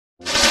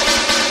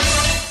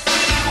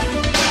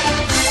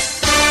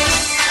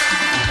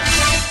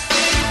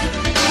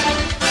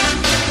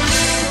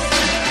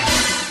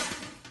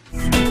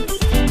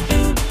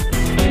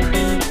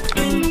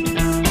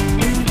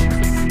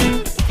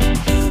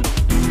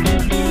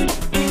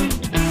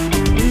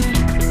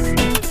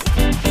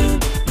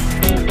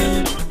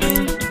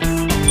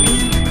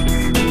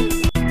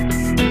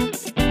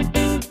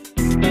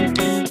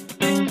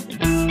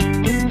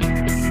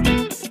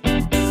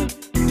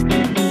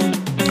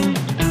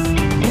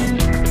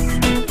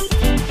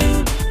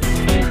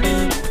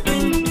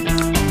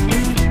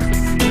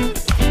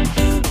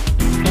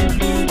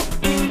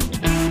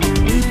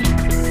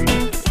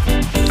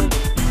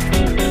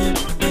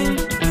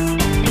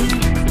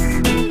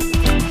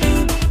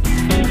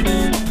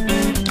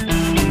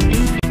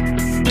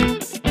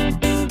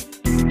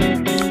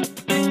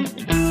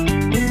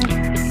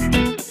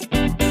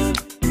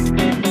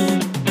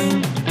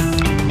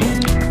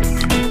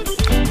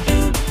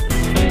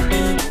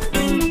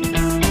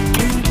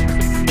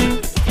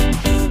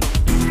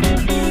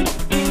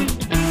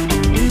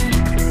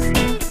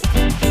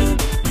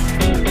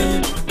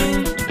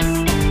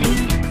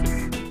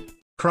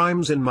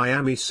crimes in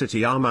Miami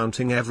City are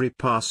mounting every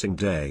passing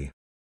day.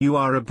 You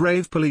are a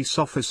brave police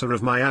officer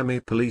of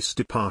Miami Police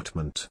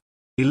Department.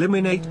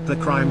 Eliminate the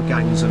crime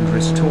gangs and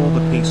restore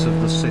the peace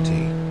of the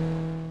city.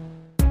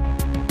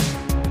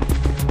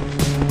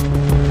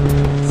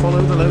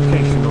 Follow the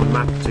location on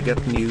map to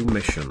get new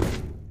mission.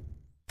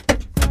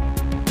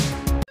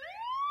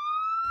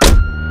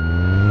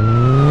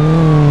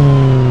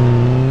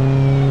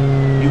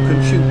 You can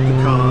shoot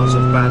the cars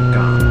of bad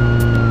guys.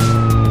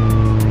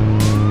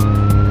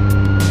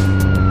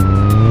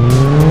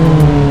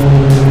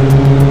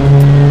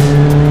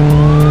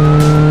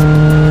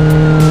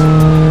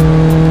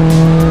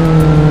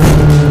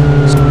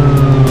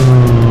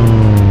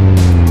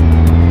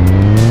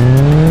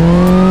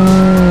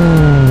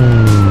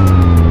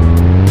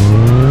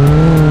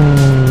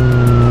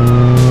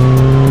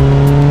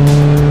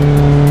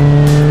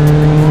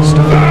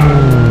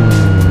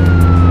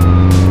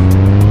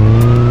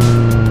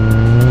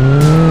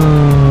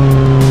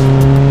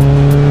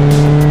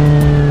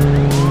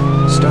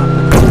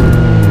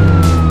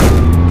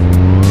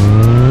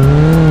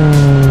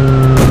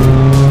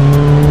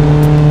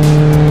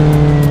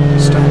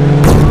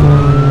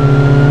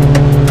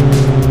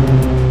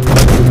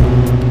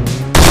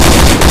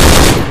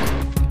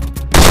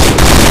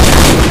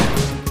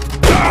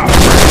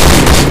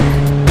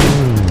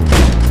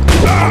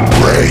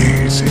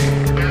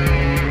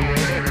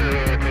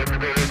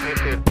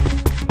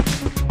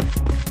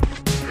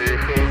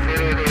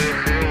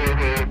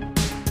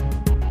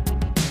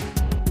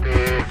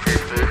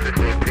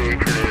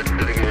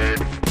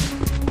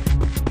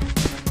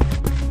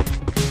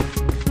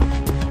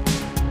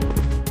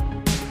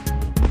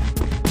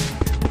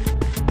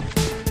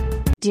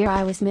 Dear,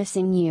 I was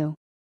missing you.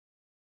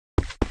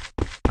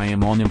 I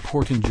am on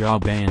important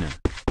job, Anna.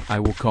 I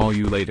will call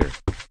you later.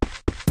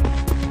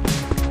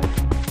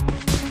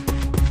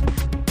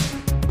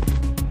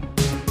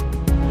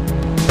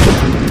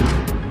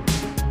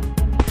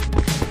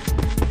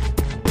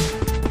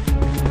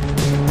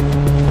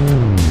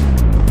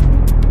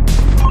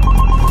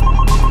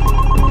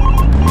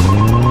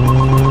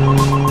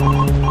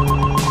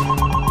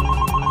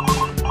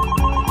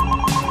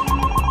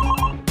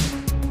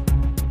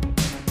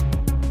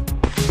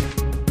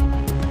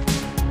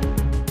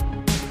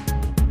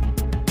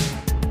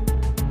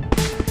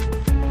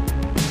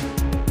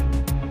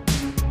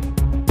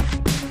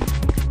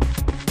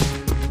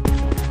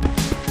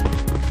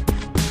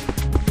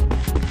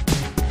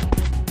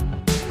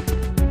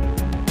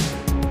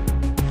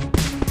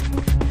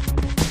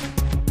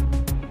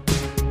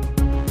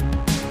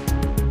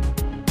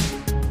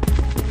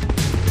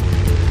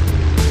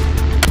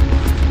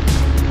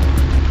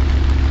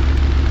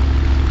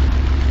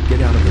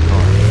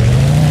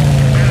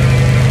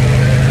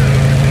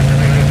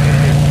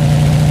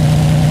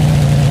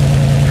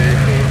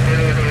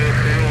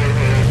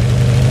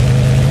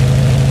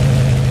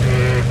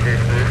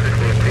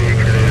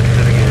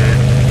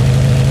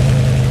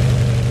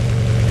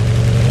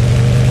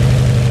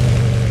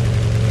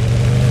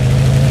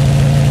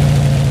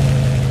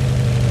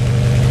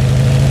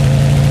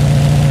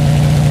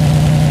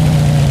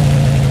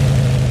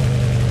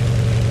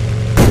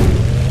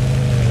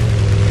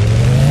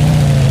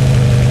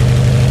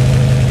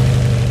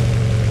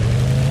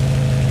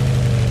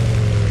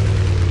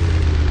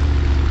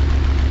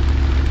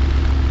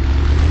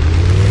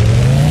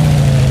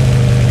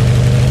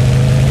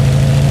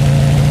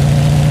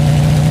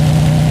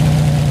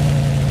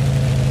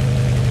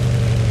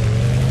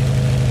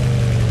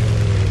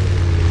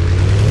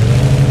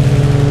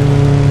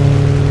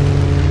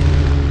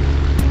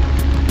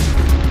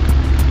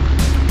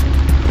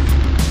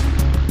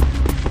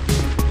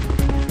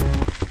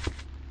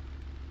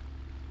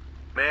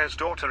 Mayor's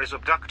daughter is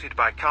abducted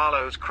by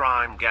Carlo's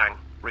crime gang.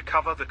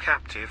 Recover the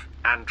captive,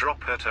 and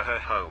drop her to her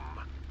home.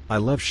 I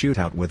love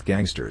shootout with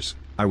gangsters.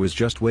 I was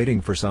just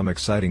waiting for some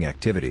exciting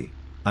activity.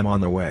 I'm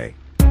on the way.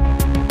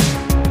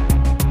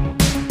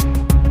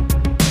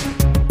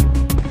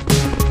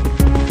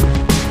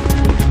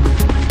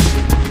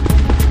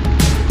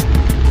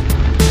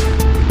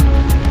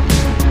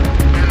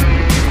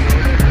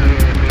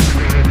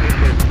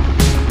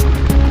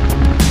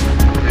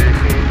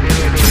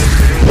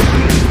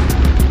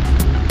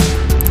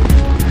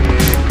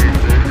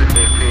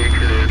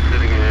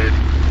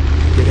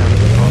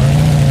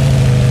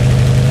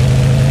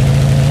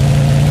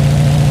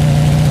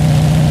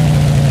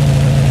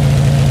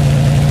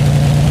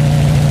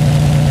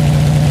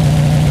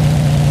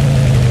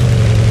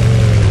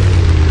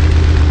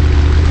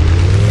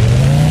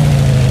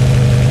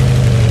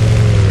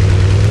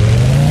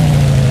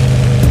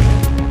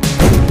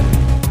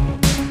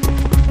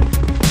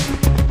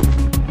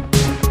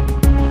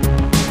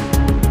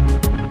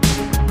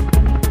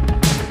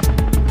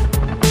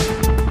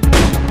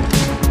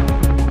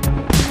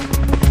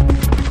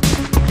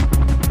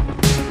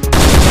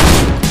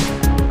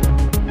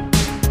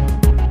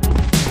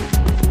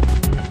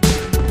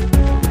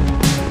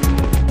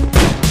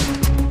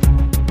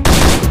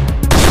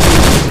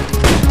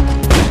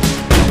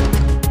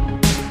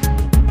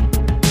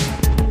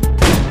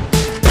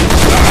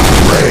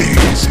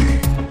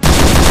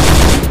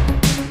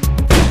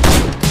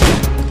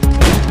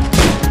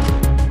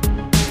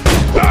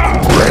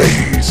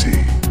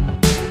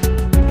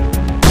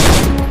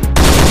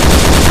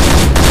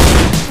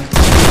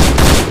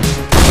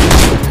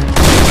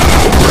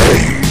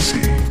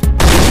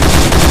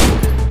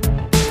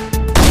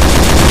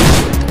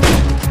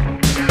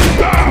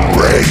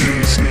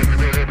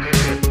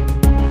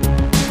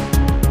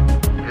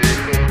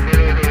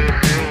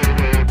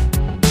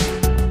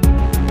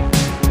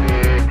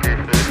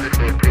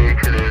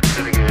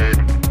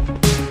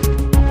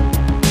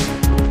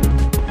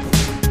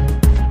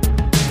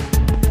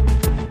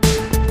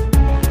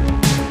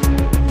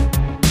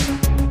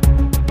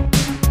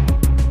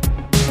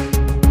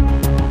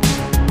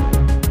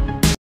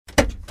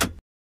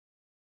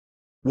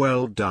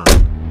 Well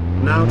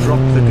done. Now drop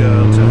the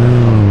girl to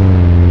her home.